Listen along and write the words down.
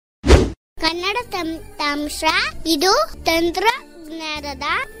ಕನ್ನಡ ತಂತ್ರಾಂಶ. ಇದು ತಂತ್ರಜ್ಞಾನದ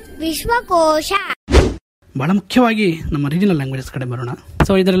ವಿಶ್ವಕೋಶ. ಬಹಳ ಮುಖ್ಯವಾಗಿ ನಮ್ಮ ರೀಜನಲ್ ಲ್ಯಾಂಗ್ವೇಜಸ್ ಕಡೆ ಬರೋಣ.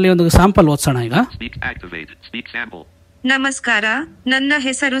 ಸೊ ಇದರಲ್ಲಿ ಒಂದು ಸ್ಯಾಂಪಲ್ ಓದ್ಸೋಣ ಈಗ. ನಮಸ್ಕಾರ, ನನ್ನ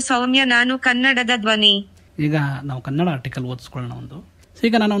ಹೆಸರು ಸೌಮ್ಯ, ನಾನು ಕನ್ನಡದ ಧ್ವನಿ. ಈಗ ನಾವು ಕನ್ನಡ ಆರ್ಟಿಕಲ್ ಓದಿಸ್ಕೊಳ್ಳೋಣ ಒಂದು.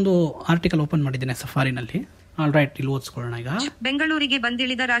 ಈಗ ನಾನೊಂದು ಆರ್ಟಿಕಲ್ ಓಪನ್ ಮಾಡಿದ್ದೇನೆ ಸಫಾರಿನಲ್ಲಿ. ಆಲ್ ರೈಟ್, ಇಲ್ಲಿ ಓದಿಸ್ಕೊಳ್ಳೋಣ ಈಗ. ಬೆಂಗಳೂರಿಗೆ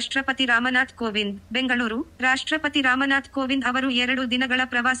ಬಂದಿಳಿದ ರಾಷ್ಟ್ರಪತಿ ರಾಮನಾಥ್ ಕೋವಿಂದ್. ಬೆಂಗಳೂರು. ರಾಷ್ಟ್ರಪತಿ ರಾಮನಾಥ್ ಕೋವಿಂದ್ ಅವರು 2 ದಿನಗಳ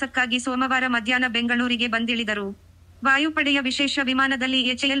ಪ್ರವಾಸಕ್ಕಾಗಿ ಸೋಮವಾರ ಮಧ್ಯಾಹ್ನ ಬೆಂಗಳೂರಿಗೆ ಬಂದಿಳಿದರು. ವಾಯುಪಡೆಯ ವಿಶೇಷ ವಿಮಾನದಲ್ಲಿ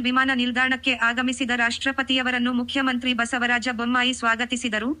ಎಚ್ಎಎಲ್ ವಿಮಾನ ನಿಲ್ದಾಣಕ್ಕೆ ಆಗಮಿಸಿದ ರಾಷ್ಟ್ರಪತಿಯವರನ್ನು ಮುಖ್ಯಮಂತ್ರಿ ಬಸವರಾಜ ಬೊಮ್ಮಾಯಿ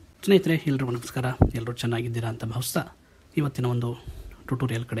ಸ್ವಾಗತಿಸಿದರು. ಸ್ನೇಹಿತರೆ, ಎಲ್ಲರಿಗೂ ನಮಸ್ಕಾರ. ಎಲ್ಲರೂ ಚೆನ್ನಾಗಿದ್ದೀರಾ ಅಂತ ಭಾವಿಸ್ತಾ ಇವತ್ತಿನ ಒಂದು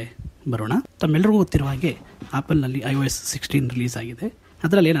ಟ್ಯುಟೋರಿಯಲ್ ಕಡೆ ಬರೋಣ. ತಮ್ಮೆಲ್ಲರಿಗೂ ಗೊತ್ತಿರುವ ಹಾಗೆ ಆಪಲ್ನಲ್ಲಿ iOS 16 ರಿಲೀಸ್ ಆಗಿದೆ.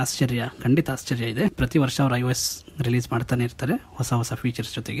 ಅದರಲ್ಲಿ ಏನು ಆಶ್ಚರ್ಯ, ಖಂಡಿತ ಆಶ್ಚರ್ಯ ಇದೆ. ಪ್ರತಿ ವರ್ಷ ಅವರು iOS ರಿಲೀಸ್ ಮಾಡ್ತಾನೆ ಇರ್ತಾರೆ ಹೊಸ ಹೊಸ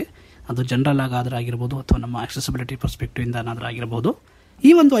ಫೀಚರ್ಸ್ ಜೊತೆಗೆ. ಅದು ಜನರಲ್ ಆಗಾದರೂ ಆಗಿರ್ಬೋದು ಅಥವಾ ನಮ್ಮ ಆಕ್ಸೆಸಿಬಿಲಿಟಿ ಪರ್ಸ್ಪೆಕ್ಟಿವ್ ಇಂದ ಏನಾದರೂ ಆಗಿರ್ಬೋದು. ಈ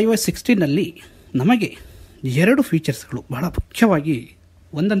ಒಂದು iOS 16ನಲ್ಲಿ ನಮಗೆ 2 ಫೀಚರ್ಸ್ಗಳು ಬಹಳ ಮುಖ್ಯವಾಗಿ,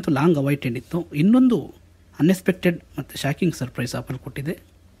 ಒಂದಂತೂ ಲಾಂಗ್ ಅವೈಟೆಡ್ ಇತ್ತು, ಇನ್ನೊಂದು ಅನ್ಎಕ್ಸ್ಪೆಕ್ಟೆಡ್ ಮತ್ತು ಶಾಕಿಂಗ್ ಸರ್ಪ್ರೈಸ್ ಆಪಲ್ ಕೊಟ್ಟಿದೆ.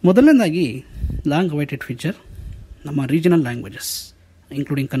 ಮೊದಲನೇದಾಗಿ ಲಾಂಗ್ ಅವೈಟೆಡ್ ಫೀಚರ್, ನಮ್ಮ regional languages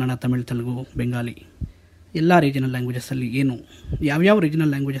including Kannada, Tamil, Telugu, Bengali, ಎಲ್ಲ ರೀಜನಲ್ ಲ್ಯಾಂಗ್ವೇಜಸ್ಸಲ್ಲಿ ಯಾವ್ಯಾವ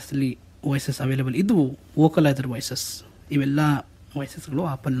ರೀಜನಲ್ ಲ್ಯಾಂಗ್ವೇಜಸ್ಸಲ್ಲಿ ವಾಯ್ಸಸ್ ಅವೈಲೇಬಲ್ ಇದ್ದವು, ವೋಕಲೈಸರ್ ವಾಯ್ಸಸ್, ಇವೆಲ್ಲ ವಾಯ್ಸಸ್ಗಳು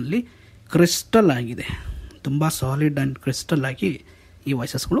ಆಪಲ್ನಲ್ಲಿ ಕ್ರಿಸ್ಟಲ್ ಆಗಿದೆ. ತುಂಬ ಸಾಲಿಡ್ ಆ್ಯಂಡ್ ಕ್ರಿಸ್ಟಲ್ ಆಗಿ ಈ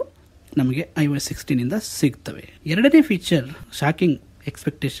ವಾಯ್ಸಸ್ಗಳು ನಮಗೆ iOS 16ಇಂದ ಸಿಗ್ತವೆ. ಎರಡನೇ ಫೀಚರ್, ಶಾಕಿಂಗ್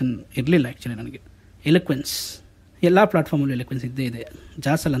ಎಕ್ಸ್ಪೆಕ್ಟೇಷನ್ ಇರಲಿಲ್ಲ ಆ್ಯಕ್ಚುಲಿ ನನಗೆ. ಎಲಕ್ವೆನ್ಸ್, ಎಲ್ಲ ಪ್ಲಾಟ್ಫಾರ್ಮಲ್ಲೂ ಎಲಕ್ವೆನ್ಸ್ ಇದ್ದೇ ಇದೆ.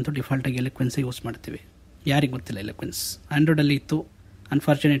 ಜಾಸಲ್ಲಂತೂ ಡಿಫಾಲ್ಟಾಗಿ ಎಲಕ್ವೆನ್ಸೇ ಯೂಸ್ ಮಾಡ್ತೀವಿ. ಯಾರಿಗೆ ಗೊತ್ತಿಲ್ಲ ಎಲಕ್ವೆನ್ಸ್. ಆ್ಯಂಡ್ರಾಯ್ಡಲ್ಲಿ ಇತ್ತು,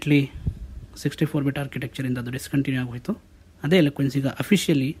 ಅನ್ಫಾರ್ಚುನೇಟ್ಲಿ 64-ಬಿಟ್ ಆರ್ಕಿಟೆಕ್ಚರಿಂದ ಅದು ಡಿಸ್ಕಂಟಿನ್ಯೂ ಆಗೋಯಿತು. ಅದೇ ಎಲಕ್ವೆನ್ಸ್ ಈಗ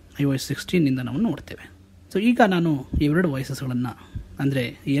ಅಫಿಷಿಯಲಿ iOS 16ಇಂದ ನಾವು ನೋಡ್ತೇವೆ. ಸೊ ಈಗ ನಾನು ಇವೆರಡು ವಾಯ್ಸಸ್ಗಳನ್ನು, ಅಂದರೆ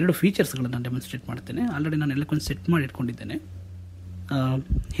 2 ಫೀಚರ್ಸ್ಗಳನ್ನು ಡೆಮಾನ್ಸ್ಟ್ರೇಟ್ ಮಾಡ್ತೇನೆ. ಆಲ್ರೆಡಿ ನಾನು ಎಲಕ್ವೆನ್ಸ್ ಸೆಟ್ ಮಾಡಿ ಇಟ್ಕೊಂಡಿದ್ದೇನೆ.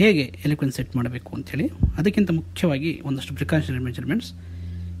 ಹೇಗೆ ಎಲಕ್ವೆನ್ಸ್ ಸೆಟ್ ಮಾಡಬೇಕು ಅಂಥೇಳಿ, ಅದಕ್ಕಿಂತ ಮುಖ್ಯವಾಗಿ ಒಂದಷ್ಟು ಪ್ರಿಕಾಷನರಿ ಮೆಜರ್ಮೆಂಟ್ಸ್.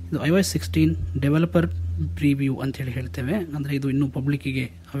 ಇದು iOS 16 ಡೆವಲಪರ್ ಪ್ರಿವ್ಯೂ ಅಂಥೇಳಿ ಹೇಳ್ತೇವೆ. ಅಂದರೆ ಇದು ಇನ್ನೂ ಪಬ್ಲಿಕ್ಕಿಗೆ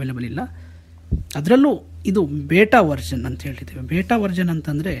ಅವೈಲೇಬಲ್ ಇಲ್ಲ. ಅದರಲ್ಲೂ ಇದು ಬೇಟಾ ವರ್ಷನ್ ಅಂತ ಹೇಳ್ತಿದ್ದೇವೆ. ಬೇಟಾ ವರ್ಷನ್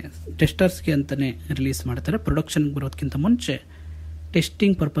ಅಂತಂದರೆ ಟೆಸ್ಟರ್ಸ್ಗೆ ಅಂತಲೇ ರಿಲೀಸ್ ಮಾಡ್ತಾರೆ. ಪ್ರೊಡಕ್ಷನ್ಗೆ ಬರೋದಕ್ಕಿಂತ ಮುಂಚೆ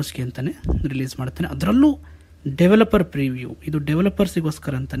ಟೆಸ್ಟಿಂಗ್ ಪರ್ಪಸ್ಗೆ ಅಂತಲೇ ರಿಲೀಸ್ ಮಾಡ್ತಾನೆ. ಅದರಲ್ಲೂ ಡೆವಲಪರ್ ಪ್ರಿವ್ಯೂ, ಇದು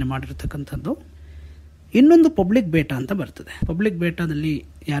ಡೆವಲಪರ್ಸಿಗೋಸ್ಕರ ಅಂತಲೇ ಮಾಡಿರ್ತಕ್ಕಂಥದ್ದು. ಇನ್ನೊಂದು ಪಬ್ಲಿಕ್ ಬೇಟಾ ಅಂತ ಬರ್ತದೆ. ಪಬ್ಲಿಕ್ ಬೇಟಾದಲ್ಲಿ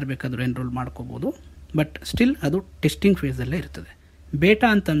ಯಾರು ಬೇಕಾದರೂ ಎನ್ರೋಲ್ ಮಾಡ್ಕೋಬೋದು, ಬಟ್ ಸ್ಟಿಲ್ ಅದು ಟೆಸ್ಟಿಂಗ್ ಫೇಸಲ್ಲೇ ಇರ್ತದೆ. ಬೇಟಾ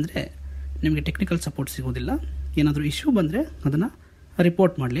ಅಂತಂದರೆ ನಿಮಗೆ ಟೆಕ್ನಿಕಲ್ ಸಪೋರ್ಟ್ ಸಿಗೋದಿಲ್ಲ. ಏನಾದರೂ ಇಶ್ಯೂ ಬಂದರೆ ಅದನ್ನು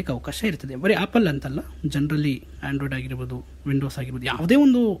ರಿಪೋರ್ಟ್ ಮಾಡಲಿಕ್ಕೆ ಅವಕಾಶ ಇರ್ತದೆ. ಬರೀ ಆಪಲ್ ಅಂತಲ್ಲ, ಜನರಲಿ ಆ್ಯಂಡ್ರಾಯ್ಡ್ ಆಗಿರ್ಬೋದು, ವಿಂಡೋಸ್ ಆಗಿರ್ಬೋದು, ಯಾವುದೇ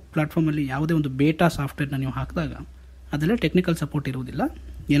ಒಂದು ಪ್ಲಾಟ್ಫಾರ್ಮಲ್ಲಿ ಯಾವುದೇ ಒಂದು ಬೇಟಾ ಸಾಫ್ಟ್ವೇರ್ನ ನೀವು ಹಾಕಿದಾಗ ಅದರಲ್ಲಿ ಟೆಕ್ನಿಕಲ್ ಸಪೋರ್ಟ್ ಇರುವುದಿಲ್ಲ.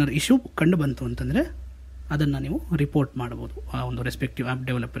 ಏನಾದರೂ ಇಶ್ಯೂ ಕಂಡು ಬಂತು ಅಂತಂದರೆ ಅದನ್ನು ನೀವು ರಿಪೋರ್ಟ್ ಮಾಡ್ಬೋದು ಆ ಒಂದು ರೆಸ್ಪೆಕ್ಟಿವ್ ಆ್ಯಪ್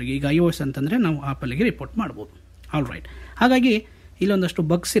ಡೆವಲಪರ್ಗೆ. ಈಗ iOS ಅಂತಂದರೆ ನಾವು ಆಪಲ್ಗೆ ರಿಪೋರ್ಟ್ ಮಾಡ್ಬೋದು. All right. ಹಾಗಾಗಿ ಇಲ್ಲೊಂದಷ್ಟು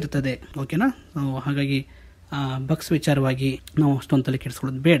ಬಗ್ಸ್ ಇರ್ತದೆ, ಓಕೆನಾ. ಹಾಗಾಗಿ ಬಗ್ಸ್ ವಿಚಾರವಾಗಿ ನಾವು ಅಷ್ಟೊಂದು ತಲೆ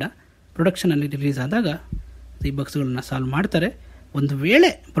ಕೆಡಿಸ್ಕೊಳ್ಳೋದು ಬೇಡ. ಪ್ರೊಡಕ್ಷನಲ್ಲಿ ರಿಲೀಸ್ ಆದಾಗ ಈ ಬಗ್ಸ್ಗಳನ್ನ ಸಾಲ್ವ್ ಮಾಡ್ತಾರೆ. ಒಂದು ವೇಳೆ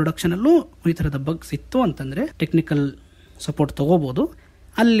ಪ್ರೊಡಕ್ಷನಲ್ಲೂ ಈ ಥರದ ಬಗ್ಸ್ ಇತ್ತು ಅಂತಂದರೆ ಟೆಕ್ನಿಕಲ್ ಸಪೋರ್ಟ್ ತೊಗೋಬೋದು.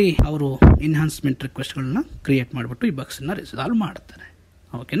 ಅಲ್ಲಿ ಅವರು ಎನ್ಹಾನ್ಸ್ಮೆಂಟ್ ರಿಕ್ವೆಸ್ಟ್ಗಳನ್ನ ಕ್ರಿಯೇಟ್ ಮಾಡಿಬಿಟ್ಟು ಈ ಬಗ್ಸನ್ನು ರಿಸಾಲ್ವ್ ಮಾಡ್ತಾರೆ,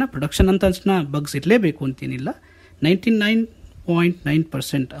 ಓಕೆನಾ. ಪ್ರೊಡಕ್ಷನ್ ಅಂತ ತಕ್ಷಣ ಬಗ್ಸ್ ಇರಲೇಬೇಕು ಅಂತೇನಿಲ್ಲ.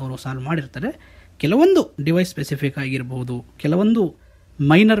 99.9% ಅವರು ಸಾಲ್ವ್ ಮಾಡಿರ್ತಾರೆ. ಕೆಲವೊಂದು ಡಿವೈಸ್ ಸ್ಪೆಸಿಫಿಕ್ ಆಗಿರ್ಬೋದು, ಕೆಲವೊಂದು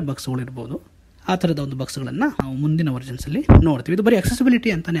ಮೈನರ್ ಬಗ್ಸ್ಗಳಿರ್ಬೋದು. ಆ ಥರದ ಒಂದು ಬಗ್ಸ್ಗಳನ್ನು ನಾವು ಮುಂದಿನ ವರ್ಷನ್ಸಲ್ಲಿ ನೋಡ್ತೀವಿ. ಇದು ಬರೀ ಅಕ್ಸೆಸಿಬಿಲಿಟಿ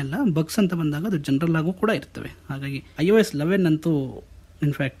ಅಂತಲೇ ಅಲ್ಲ, ಬಗ್ಸ್ ಅಂತ ಬಂದಾಗ ಅದು ಜನರಲ್ ಆಗು ಕೂಡ ಇರ್ತವೆ. ಹಾಗಾಗಿ iOS 11 ಅಂತೂ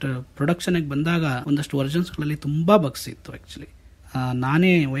ಇನ್ಫ್ಯಾಕ್ಟ್ ಪ್ರೊಡಕ್ಷನ್ಗೆ ಬಂದಾಗ ಒಂದಷ್ಟು ವರ್ಷನ್ಸ್ಗಳಲ್ಲಿ ತುಂಬ ಬಗ್ಸ್ ಇತ್ತು ಆ್ಯಕ್ಚುಲಿ.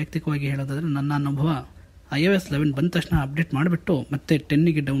 ನಾನೇ ವೈಯಕ್ತಿಕವಾಗಿ ಹೇಳೋದಾದರೆ ನನ್ನ ಅನುಭವ, iOS 11 ಬಂದ ತಕ್ಷಣ ಅಪ್ಡೇಟ್ ಮಾಡಿಬಿಟ್ಟು ಮತ್ತೆ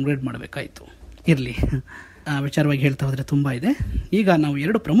 10ಗೆ ಡೌನ್ಗ್ರೇಡ್ ಮಾಡಬೇಕಾಯಿತು. ಇರಲಿ, ವಿಚಾರವಾಗಿ ಹೇಳ್ತಾ ಹೋದರೆ ತುಂಬ ಇದೆ. ಈಗ ನಾವು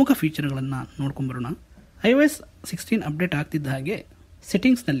 2 ಪ್ರಮುಖ ಫೀಚರ್ಗಳನ್ನು ನೋಡ್ಕೊಂಬರೋಣ. iOS 16 ಅಪ್ಡೇಟ್ ಆಗ್ತಿದ್ದ ಹಾಗೆ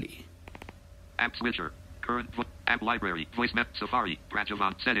ಸೆಟ್ಟಿಂಗ್ಸ್ನಲ್ಲಿ App switcher, current app library, voice map, Safari, branch of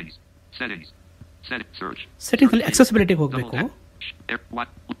on settings, search. ಸೆಟ್ಟಿಂಗ್ಸ್ನಲ್ಲಿ accessibility ಹೋಗಬೇಕು.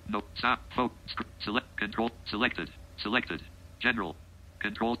 No, stop, focus, select, control, selected, general,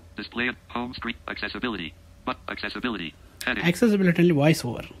 control, display, home screen, accessibility, but accessibility, heading. Accessibility ಅಲ್ಲಿ voice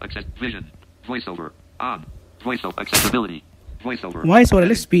over. Vision, voice over, on, voice over, accessibility, voice over. Voice over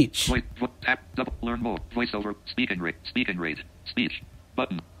ಅಲ್ಲಿ speech. Tap, double, learn more, voice over, speaking rate, speech,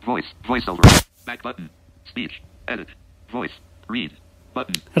 button, voice over. Back button, speech, edit, voice, read,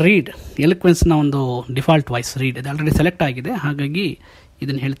 button. Read, ಎಲಕ್ವೆನ್ಸ್ನ ಒಂದು default voice read, ಇದು already select ಆಗಿದೆ. ಹಾಗಾಗಿ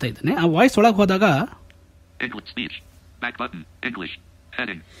ಇದನ್ನು ಹೇಳ್ತಾ ಇದ್ದೇನೆ. ಆ voice ಒಳಗೆ ಹೋದಾಗ English speech, back button, English,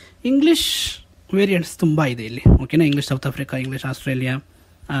 heading. English variants ತುಂಬ ಇದೆ ಇಲ್ಲಿ, ಓಕೆನಾ. English south Africa, English Australia,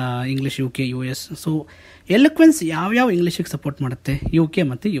 English UK, US. So ಎಲಕ್ವೆನ್ಸ್ ಯಾವ್ಯಾವ ಇಂಗ್ಲೀಷಿಗೆ ಸಪೋರ್ಟ್ ಮಾಡುತ್ತೆ? UK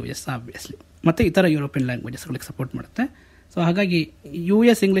ಮತ್ತು US ಆಬ್ವಿಯಸ್ಲಿ, ಮತ್ತು ಇತರ ಯುರೋಪಿಯನ್ ಲ್ಯಾಂಗ್ವೇಜಸ್ಗಳಿಗೆ ಸಪೋರ್ಟ್ ಮಾಡುತ್ತೆ. ಸೊ ಹಾಗಾಗಿ ಯು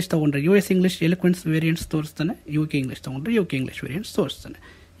ಎಸ್ ಇಂಗ್ಲೀಷ್ ತೊಗೊಂಡ್ರೆ ಯು ಎಸ್ ಇಂಗ್ಲೀಷ್ ಎಲಿಕ್ವೆನ್ಸ್ ವೇರಿಯಂಟ್ಸ್ ತೋರಿಸ್ತಾನೆ, ಯು ಕೆ ಇಂಗ್ಲೀಷ್ ತೊಗೊಂಡ್ರೆ ಯು ಕೆ ಇಂಗ್ಲೀಷ್ ವೇರಿಯಂಟ್ಸ್ ತೋರಿಸ್ತಾನೆ.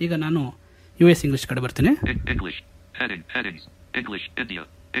 ಈಗ ನಾನು ಯು ಎಸ್ ಇಂಗ್ಲೀಷ್ ಕಡೆ ಬರ್ತೀನಿ. English. Headings. English India.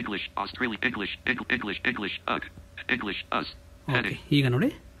 English Australia. English UG. English us. Okay, ಈಗ ನೋಡಿ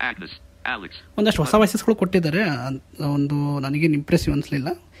Agnes. Alex. ಒಂದಷ್ಟು ಹೊಸ ವಾಯ್ಸಸ್ಗಳು ಕೊಟ್ಟಿದ್ದಾರೆ. ಒಂದು ನನಗೇನು ಇಂಪ್ರೆಸಿವ್ ಅನಿಸಲಿಲ್ಲ.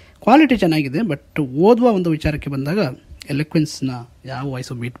 ಕ್ವಾಲಿಟಿ ಚೆನ್ನಾಗಿದೆ, ಬಟ್ ಓದುವ ಒಂದು ವಿಚಾರಕ್ಕೆ ಬಂದಾಗ ಎಲಿಕ್ವೆನ್ಸ್ನ ಯಾವ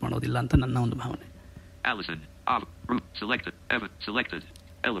ವಾಯ್ಸು ಬೀಟ್ ಮಾಡೋದಿಲ್ಲ ಅಂತ ನನ್ನ ಒಂದು ಭಾವನೆ. Allison. Root. Selected. Evan. Selected.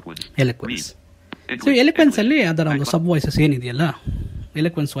 Eloquence. ಎಲಿಕ್ವೆನ್ಸ್. So ಎಲಿಕ್ವೆನ್ಸ್ ಅಲ್ಲಿ ಅದರ ಒಂದು ಸಬ್ ವಾಯ್ಸಸ್ ಏನಿದೆಯಲ್ಲ,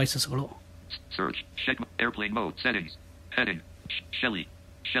 ಎಲಿಕ್ವೆನ್ಸ್ ವಾಯ್ಸಸ್ಗಳು. Search. Airplane mode. Settings. Heading. Shelly.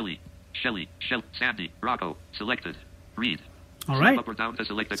 Sandy. Rocco. Selected. Read. All right. Up or down to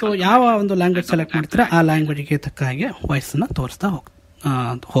select the so ಯಾವ ಒಂದು ಲ್ಯಾಂಗ್ವೇಜ್ ಸೆಲೆಕ್ಟ್ ಮಾಡ್ತೀರಾ ಆ ಲ್ಯಾಂಗ್ವೇಜ್ಗೆ ತಕ್ಕ ಹಾಗೆ ವಾಯ್ಸನ್ನು ತೋರಿಸ್ತಾ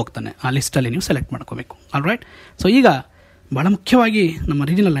ಹೋಗ್ತಾನೆ. ಆ ಲಿಸ್ಟಲ್ಲಿ ನೀವು ಸೆಲೆಕ್ಟ್ ಮಾಡ್ಕೋಬೇಕು. ಆಲ್ರೈಟ್. ಸೊ ಈಗ ಭಾಳ ಮುಖ್ಯವಾಗಿ ನಮ್ಮ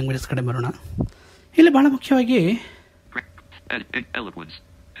ರೀಜನಲ್ ಲ್ಯಾಂಗ್ವೇಜಸ್ ಕಡೆ ಬರೋಣ. ಇಲ್ಲಿ ಭಾಳ ಮುಖ್ಯವಾಗಿ Eloquence.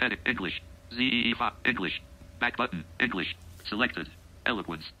 Heading. English. ZE5. English. Back button. English. Selected.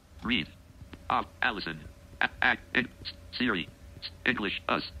 Eloquence. Read. Allison. Siri. English.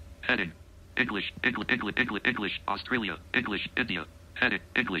 Us. Heading. English. Australia. English. India. Heading.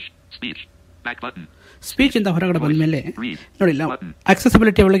 English. Speech. Back button. Speech ಇಂದ ಹೊರಗಡೆ ಬಂದಮೇಲೆ ನೋಡಿ,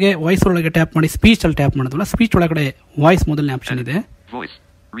 ಆಕ್ಸೆಸಿಬಿಲಿಟಿ ಒಳಗೆ ವಾಯ್ಸ್ ಒಳಗೆ ಟ್ಯಾಪ್ ಮಾಡಿ ಸ್ಪೀಚ್ ಅಲ್ಲಿ ಟ್ಯಾಪ್ ಮಾಡಿದ್ವಲ್ಲ, ಸ್ಪೀಚ್ ಒಳಗಡೆ voice ಮೊದಲನೇ ಆಪ್ಷನ್ ಇದೆ. Voice.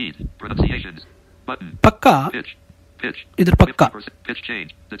 Read. Pronunciations. Button. ಪಕ್ಕ ಇದ್ರ ಪಕ್ಕ Pitch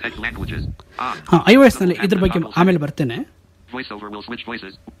change. Detect languages. iOS ನಲ್ಲಿ ಇದ್ರ ಬಗ್ಗೆ ಆಮೇಲೆ ಬರ್ತೇನೆ. Voiceover will switch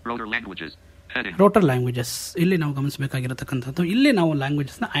voices. Rotor languages. Heading. Rotor languages. ಇಲ್ಲಿ ನಾವು ಗಮನಿಸಬೇಕಾಗಿರತಕ್ಕಂಥದ್ದು, ಇಲ್ಲಿ ನಾವು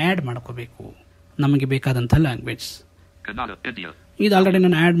ಲ್ಯಾಂಗ್ವೇಜಸ್ನ ಆ್ಯಡ್ ಮಾಡ್ಕೋಬೇಕು, ನಮಗೆ ಬೇಕಾದಂಥ ಲ್ಯಾಂಗ್ವೇಜ್. Kannada. India. ಇದು ಆಲ್ರೆಡಿ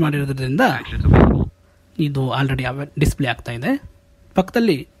ನಾನು ಆ್ಯಡ್ ಮಾಡಿರೋದ್ರಿಂದ Actions available. ಇದು ಆಲ್ರೆಡಿ ಡಿಸ್ಪ್ಲೇ ಆಗ್ತಾ ಇದೆ.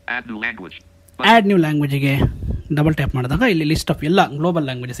 ಪಕ್ಕದಲ್ಲಿ Add new language. Add new ಲ್ಯಾಂಗ್ವೇಜಿಗೆ double tap ಮಾಡಿದಾಗ ಇಲ್ಲಿ ಲಿಸ್ಟ್ ಆಫ್ ಎಲ್ಲ global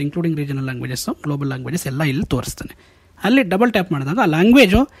languages including regional languages, global languages ಎಲ್ಲ ಇಲ್ಲಿ ತೋರಿಸ್ತಾನೆ. ಅಲ್ಲಿ ಡಬಲ್ ಟ್ಯಾಪ್ ಮಾಡಿದಾಗ ಆ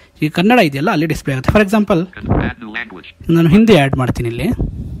ಲ್ಯಾಂಗ್ವೇಜು ಈ ಕನ್ನಡ ಇದೆಯಲ್ಲ ಅಲ್ಲಿ ಡಿಸ್ಪ್ಲೇ ಆಗುತ್ತೆ. For example Add new language. ನಾನು ಹಿಂದಿ ಆ್ಯಡ್ ಮಾಡ್ತೀನಿ ಇಲ್ಲಿ.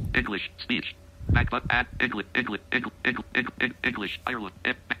 English. Speech. Back button. Add English. Ireland.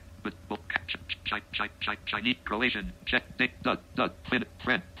 Chinese. Croatian. Czech. Dutch.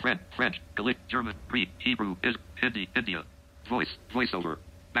 French. Gaelic. German. Greek. Hebrew. Hindi. India. Voiceover.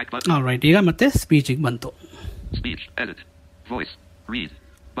 Back button. All right. ಈಗ ಮತ್ತೆ ಸ್ಪೀಚಿಗೆ ಬಂತು. Speech. Edit. Voice. Read.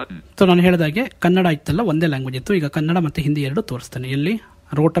 Button. So ನಾನು ಹೇಳಿದಾಗೆ ಕನ್ನಡ ಇತ್ತಲ್ಲ ಒಂದೇ ಲ್ಯಾಂಗ್ವೇಜ್ ಇತ್ತು, ಈಗ ಕನ್ನಡ ಮತ್ತು ಹಿಂದಿ ಎರಡು ತೋರಿಸ್ತಾನೆ. ಎಲ್ಲಿ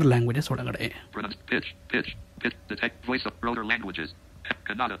ರೋಟರ್ ಲ್ಯಾಂಗ್ವೇಜಸ್ ಒಳಗಡೆ. Pitch. Detect voice of rotor languages.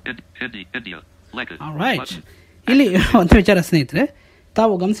 Kannada. Hindi. India. All right. ಇಲ್ಲಿ ಒಂದು ವಿಚಾರ ಸ್ನೇಹಿತರೆ,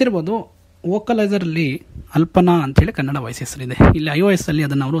 ತಾವು ಗಮನಿಸಿರ್ಬೋದು, ವೋಕಲೈಸರಲ್ಲಿ ಅಲ್ಪನಾ ಅಂತೇಳಿ ಕನ್ನಡ ವಾಯ್ಸ್ ಹೆಸರಿದೆ. ಇಲ್ಲಿ iOS ಅಲ್ಲಿ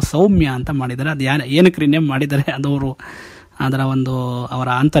ಅದನ್ನು ಅವರು ಸೌಮ್ಯ ಅಂತ ಮಾಡಿದ್ದಾರೆ. ಅದು ಏನಕ್ಕೆ ರಿನೇಮ್ ಮಾಡಿದ್ದಾರೆ ಅದವರು ಅದರ ಒಂದು ಅವರ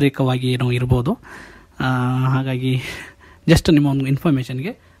ಆಂತರಿಕವಾಗಿ ಏನೋ ಇರ್ಬೋದು. ಹಾಗಾಗಿ ಜಸ್ಟ್ ನಿಮ್ಮ ಒಂದು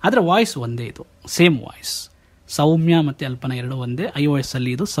ಇನ್ಫಾರ್ಮೇಷನ್ಗೆ ಅದರ ವಾಯ್ಸ್ ಒಂದೇ, ಇದು ಸೇಮ್ ವಾಯ್ಸ್. ಸೌಮ್ಯ ಮತ್ತು ಅಲ್ಪನಾ ಎರಡು ಒಂದೇ. iOS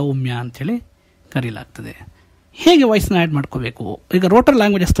ಅಲ್ಲಿ ಇದು ಸೌಮ್ಯ ಅಂಥೇಳಿ ಕರೀಲಾಗ್ತದೆ. ಹೇಗೆ ವಾಯ್ಸ್ನ ಆ್ಯಡ್ ಮಾಡ್ಕೋಬೇಕು? ಈಗ ರೋಟರ್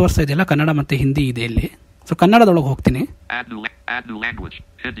ಲ್ಯಾಂಗ್ವೇಜಸ್ ತೋರಿಸ್ತಾ ಇದೆಯಲ್ಲ, ಕನ್ನಡ ಮತ್ತು ಹಿಂದಿ ಇದೆ ಇಲ್ಲಿ. ಸೊ ಕನ್ನಡದೊಳಗೆ ಹೋಗ್ತೀನಿ. Add new language.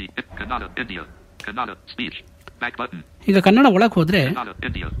 Hindi. Kannada. India. Kannada. Speech. Back button. ಈಗ ಕನ್ನಡ ಒಳಗೆ ಹೋದ್ರೆ Kannada.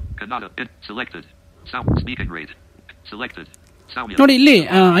 India. Kannada. Selected. Sound. Speaking rate. Selected. Sound. ನೋಡಿ, ಇಲ್ಲಿ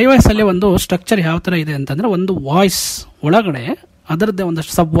iOS ಅಲ್ಲಿ ಒಂದು ಸ್ಟ್ರಕ್ಚರ್ ಯಾವ ಥರ ಇದೆ ಅಂತಂದರೆ, ಒಂದು ವಾಯ್ಸ್ ಒಳಗಡೆ ಅದರದ್ದೇ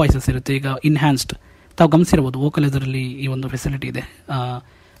ಒಂದಷ್ಟು ಸಬ್ ವಾಯ್ಸಸ್ ಇರುತ್ತೆ. ಈಗ ಇನ್ಹ್ಯಾನ್ಸ್ಡ್ ತಾವು ಗಮನಿಸಿರ್ಬೋದು, ವೋಕಲೈಸರಲ್ಲಿ ಈ ಒಂದು ಫೆಸಿಲಿಟಿ ಇದೆ.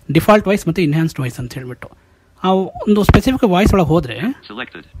 ಡಿಫಾಲ್ಟ್ ವಾಯ್ಸ್ ಮತ್ತು ಇನ್ಹ್ಯಾನ್ಸ್ಡ್ ವಾಯ್ಸ್ ಅಂತ ಹೇಳ್ಬಿಟ್ಟು ಆ ಒಂದು ಸ್ಪೆಸಿಫಿಕ್ ವಾಯ್ಸ್ ಒಳಗೆ ಹೋದರೆ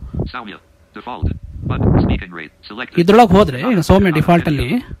ಇದ್ರೊಳಗೆ ಹೋದರೆ ಈಗ ಸೌಮ್ಯ ಡಿಫಾಲ್ಟಲ್ಲಿ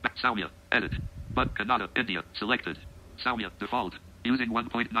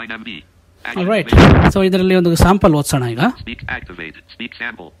ರೈಟ್. ಸೊ ಇದರಲ್ಲಿ ಒಂದು ಸ್ಯಾಂಪಲ್ ಓದಿಸೋಣ ಈಗ.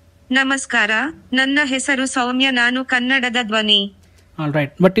 ನಮಸ್ಕಾರ, ನನ್ನ ಹೆಸರು ಸೌಮ್ಯ, ನಾನು ಕನ್ನಡದ ಧ್ವನಿ. All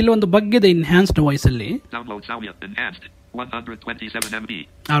right. ಬಟ್ ಇಲ್ಲಿ ಒಂದು ಬಗ್ಗೆ ಇನ್ಹ್ಯಾನ್ಸ್ಡ್ ವಾಯ್ಸ್ ಅಲ್ಲಿ.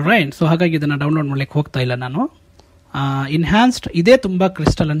 All right. ಸೊ ಹಾಗಾಗಿ ಇದನ್ನು ಡೌನ್ಲೋಡ್ ಮಾಡ್ಲಿಕ್ಕೆ ಹೋಗ್ತಾ ಇಲ್ಲ ನಾನು. ಇನ್ಹ್ಯಾನ್ಸ್ಡ್ ಇದೇ ತುಂಬ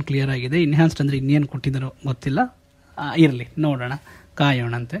ಕ್ರಿಸ್ಟಲ್ ಅಂಡ್ ಕ್ಲಿಯರ್ ಆಗಿದೆ. ಇನ್ಹ್ಯಾನ್ಸ್ಡ್ ಅಂದರೆ ಇನ್ನೇನು ಕೊಟ್ಟಿದ್ದಾರೋ ಗೊತ್ತಿಲ್ಲ, ಇರಲಿ ನೋಡೋಣ,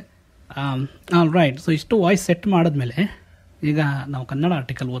 ಕಾಯೋಣಂತೆ. All right. ಸೊ ಇಷ್ಟು ವಾಯ್ಸ್ ಸೆಟ್ ಮಾಡಿದ್ಮೇಲೆ ಈಗ ನಾವು ಕನ್ನಡ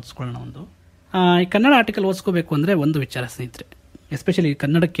ಆರ್ಟಿಕಲ್ ಓದಿಸ್ಕೊಳ್ಳೋಣ. ಒಂದು ಈ ಕನ್ನಡ ಆರ್ಟಿಕಲ್ ಓದಿಸ್ಕೋಬೇಕು ಅಂದರೆ ಒಂದು ವಿಚಾರ ಸ್ನೇಹಿತರೆ, ಎಸ್ಪೆಷಲಿ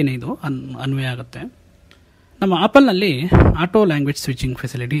ಕನ್ನಡಕ್ಕೇನೆ ಇದು ಅನ್ವಯ ಆಗುತ್ತೆ. ನಮ್ಮ ಆಪಲ್ನಲ್ಲಿ ಆಟೋ ಲ್ಯಾಂಗ್ವೇಜ್ ಸ್ವಿಚಿಂಗ್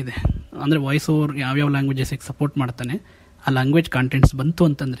ಫೆಸಿಲಿಟಿ ಇದೆ. ಅಂದರೆ ವಾಯ್ಸ್ ಓವರ್ ಯಾವ್ಯಾವ ಲ್ಯಾಂಗ್ವೇಜಸ್ಗೆ ಸಪೋರ್ಟ್ ಮಾಡ್ತಾನೆ, ಆ ಲ್ಯಾಂಗ್ವೇಜ್ ಕಾಂಟೆಂಟ್ಸ್ ಬಂತು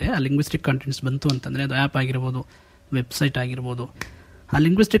ಅಂತಂದರೆ, ಆ ಲಿಂಗ್ವಿಸ್ಟಿಕ್ ಕಾಂಟೆಂಟ್ಸ್ ಬಂತು ಅಂತಂದರೆ, ಅದು ಆ್ಯಪ್ ಆಗಿರ್ಬೋದು, ವೆಬ್ಸೈಟ್ ಆಗಿರ್ಬೋದು, ಆ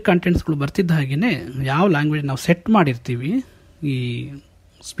ಲಿಂಗ್ವಿಸ್ಟಿಕ್ ಕಾಂಟೆಂಟ್ಸ್ಗಳು ಬರ್ತಿದ್ದ ಹಾಗೆಯೇ ಯಾವ ಲ್ಯಾಂಗ್ವೇಜ್ ನಾವು ಸೆಟ್ ಮಾಡಿರ್ತೀವಿ ಈ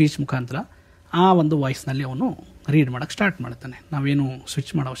ಸ್ಪೀಚ್ ಮುಖಾಂತರ, ಆ ಒಂದು ವಾಯ್ಸ್ನಲ್ಲಿ ಅವನು ರೀಡ್ ಮಾಡೋಕ್ಕೆ ಸ್ಟಾರ್ಟ್ ಮಾಡ್ತಾನೆ. ನಾವೇನು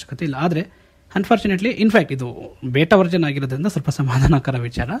ಸ್ವಿಚ್ ಮಾಡೋ ಅವಶ್ಯಕತೆ ಇಲ್ಲ. ಆದರೆ ಅನ್ಫಾರ್ಚುನೇಟ್ಲಿ ಇನ್ಫ್ಯಾಕ್ಟ್ ಇದು ಬೇಟಾ ವರ್ಜನ್ ಆಗಿರೋದ್ರಿಂದ ಸ್ವಲ್ಪ ಸಮಾಧಾನಕರ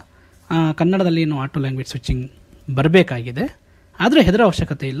ವಿಚಾರ. ಕನ್ನಡದಲ್ಲಿ ಏನು ಆಟೋ ಲ್ಯಾಂಗ್ವೇಜ್ ಸ್ವಿಚಿಂಗ್ ಬರಬೇಕಾಗಿದೆ, ಆದರೆ ಹೆದರೋ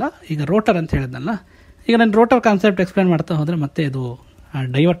ಅವಶ್ಯಕತೆ ಇಲ್ಲ. ಈಗ ರೋಟರ್ ಅಂತ ಹೇಳಿದ್ನಲ್ಲ, ಈಗ ನಾನು ರೋಟರ್ ಕಾನ್ಸೆಪ್ಟ್ ಎಕ್ಸ್ಪ್ಲೇನ್ ಮಾಡ್ತಾ ಹೋದರೆ ಮತ್ತೆ ಇದು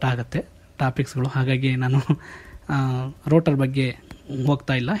ಡೈವರ್ಟ್ ಆಗುತ್ತೆ ಟಾಪಿಕ್ಸ್ಗಳು. ಹಾಗಾಗಿ ನಾನು ರೋಟರ್ ಬಗ್ಗೆ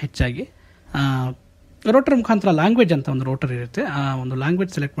ಹೋಗ್ತಾ ಇಲ್ಲ ಹೆಚ್ಚಾಗಿ. ರೋಟರ್ ಮುಖಾಂತರ ಲ್ಯಾಂಗ್ವೇಜ್ ಅಂತ ಒಂದು ರೋಟರ್ ಇರುತ್ತೆ. ಆ ಒಂದು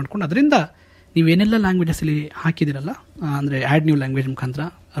ಲ್ಯಾಂಗ್ವೇಜ್ ಸೆಲೆಕ್ಟ್ ಮಾಡ್ಕೊಂಡು ಅದರಿಂದ ನೀವೇನೆಲ್ಲ ಲ್ಯಾಂಗ್ವೇಜಸ್ಸಲ್ಲಿ ಹಾಕಿದ್ದೀರಲ್ಲ, ಅಂದರೆ ಆ್ಯಡ್ ನ್ಯೂ ಲ್ಯಾಂಗ್ವೇಜ್ ಮುಖಾಂತರ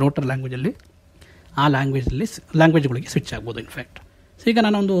ರೋಟರ್ ಲ್ಯಾಂಗ್ವೇಜಲ್ಲಿ ಆ ಲ್ಯಾಂಗ್ವೇಜ್ಗಳಿಗೆ ಸ್ವಿಚ್ ಆಗ್ಬೋದು ಇನ್ಫ್ಯಾಕ್ಟ್. ಸೊ ಈಗ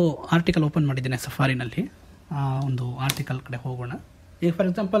ನಾನೊಂದು ಆರ್ಟಿಕಲ್ ಓಪನ್ ಮಾಡಿದ್ದೇನೆ ಸಫಾರಿನಲ್ಲಿ. ಒಂದು ಆರ್ಟಿಕಲ್ ಕಡೆ ಹೋಗೋಣ. ಈಗ ಫಾರ್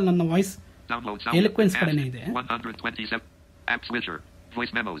ಎಕ್ಸಾಂಪಲ್ ನನ್ನ ವಾಯ್ಸ್ ಎಲೋಕ್ವೆನ್ಸ್ ಕಡೆನೇ ಇದೆ. 127 app switcher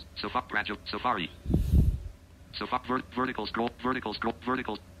voice memos Safari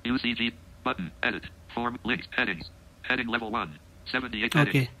vertical UCG button edit form links heading level 1 78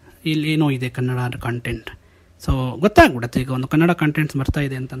 okay, ಇಲ್ಲಿ ಏನೋ ಇದೆ ಕನ್ನಡ ಕಂಟೆಂಟ್. ಸೊ ಗೊತ್ತಾಗ್ಬಿಡುತ್ತೆ ಈಗ ಒಂದು ಕನ್ನಡ ಕಂಟೆಂಟ್ಸ್ ಬರ್ತಾ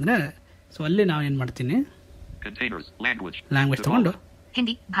ಇದೆ ಅಂತಂದರೆ. ಸೊ ಅಲ್ಲಿ ನಾವು ಏನು ಮಾಡ್ತೀನಿ, ಲ್ಯಾಂಗ್ವೇಜ್ ತಗೊಂಡು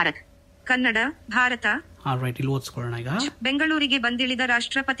ಹಿಂದಿ ಭಾರತ್, ಕನ್ನಡ ಭಾರತ. ಆಲ್ರೈಟ್, ಇಲ್ಲಿ ಓದಿಸ್ಕೊಳ್ಳೋಣ. ಈಗ ಬೆಂಗಳೂರಿಗೆ ಬಂದಿಳಿದ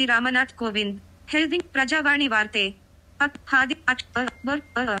ರಾಷ್ಟ್ರಪತಿ ರಾಮನಾಥ್ ಕೋವಿಂದ್. ಹೆಲ್ದಿಂಗ್ ಪ್ರಜಾವಾಣಿ ವಾರ್ತೆ.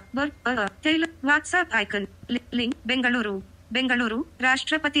 WhatsApp icon link. ಬೆಂಗಳೂರು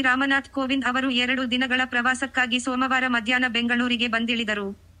ರಾಷ್ಟ್ರಪತಿ ರಾಮನಾಥ್ ಕೋವಿಂದ್ ಅವರು 2 ದಿನಗಳ ಪ್ರವಾಸಕ್ಕಾಗಿ ಸೋಮವಾರ ಮಧ್ಯಾಹ್ನ ಬೆಂಗಳೂರಿಗೆ ಬಂದಿಳಿದರು.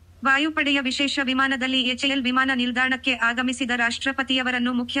 ವಾಯುಪಡೆಯ ವಿಶೇಷ ವಿಮಾನದಲ್ಲಿ ಎಚ್ಎಎಲ್ ವಿಮಾನ ನಿಲ್ದಾಣಕ್ಕೆ ಆಗಮಿಸಿದ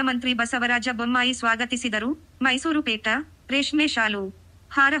ರಾಷ್ಟ್ರಪತಿಯವರನ್ನು ಮುಖ್ಯಮಂತ್ರಿ ಬಸವರಾಜ ಬೊಮ್ಮಾಯಿ ಸ್ವಾಗತಿಸಿದರು. ಮೈಸೂರು ಪೇಟ ರೇಷ್ಮೆ ಶಾಲು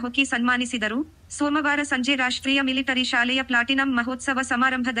ಹಾರ ಹೊಕ್ಕಿ ಸನ್ಮಾನಿಸಿದರು. ಸೋಮವಾರ ಸಂಜೆ ರಾಷ್ಟ್ರೀಯ ಮಿಲಿಟರಿ ಶಾಲೆಯ ಪ್ಲಾಟಿನಂ ಮಹೋತ್ಸವ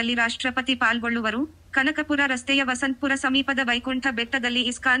ಸಮಾರಂಭದಲ್ಲಿ ರಾಷ್ಟ್ರಪತಿ ಪಾಲ್ಗೊಳ್ಳುವರು. ಕನಕಪುರ ರಸ್ತೆಯ ವಸಂತಪುರ ಸಮೀಪದ ವೈಕುಂಠ ಬೆಟ್ಟದಲ್ಲಿ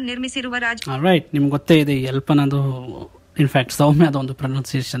ಇಸ್ಕಾನ್ ನಿರ್ಮಿಸಿರುವ ರೈಟ್, ನಿಮ್ಗೆ ಗೊತ್ತೇ ಇದೆ ಎಲ್ಪನದು ಇನ್ಫ್ಯಾಕ್ಟ್ ಸೌಮ್ಯದ ಒಂದು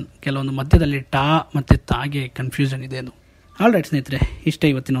ಪ್ರೊನೌನ್ಸಿಯೇಷನ್. ಕೆಲವೊಂದು ಮಧ್ಯದಲ್ಲಿ ಟಾ ಮತ್ತು ತಾಗೆ ಕನ್ಫ್ಯೂಷನ್ ಇದೆ ಅದು. ಆಲ್ರೈಟ್ ಸ್ನೇಹಿತರೆ, ಇಷ್ಟೇ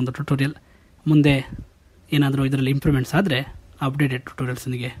ಇವತ್ತಿನ ಒಂದು ಟ್ಯುಟೋರಿಯಲ್. ಮುಂದೆ ಏನಾದರೂ ಇದರಲ್ಲಿ ಇಂಪ್ರೂವ್ಮೆಂಟ್ಸ್ ಆದರೆ ಅಪ್ಡೇಟೆಡ್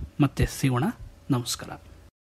ಟ್ಯುಟೋರಿಯಲ್ಸ್ನಿಗೆ ಮತ್ತೆ ಸಿಗೋಣ. ನಮಸ್ಕಾರ.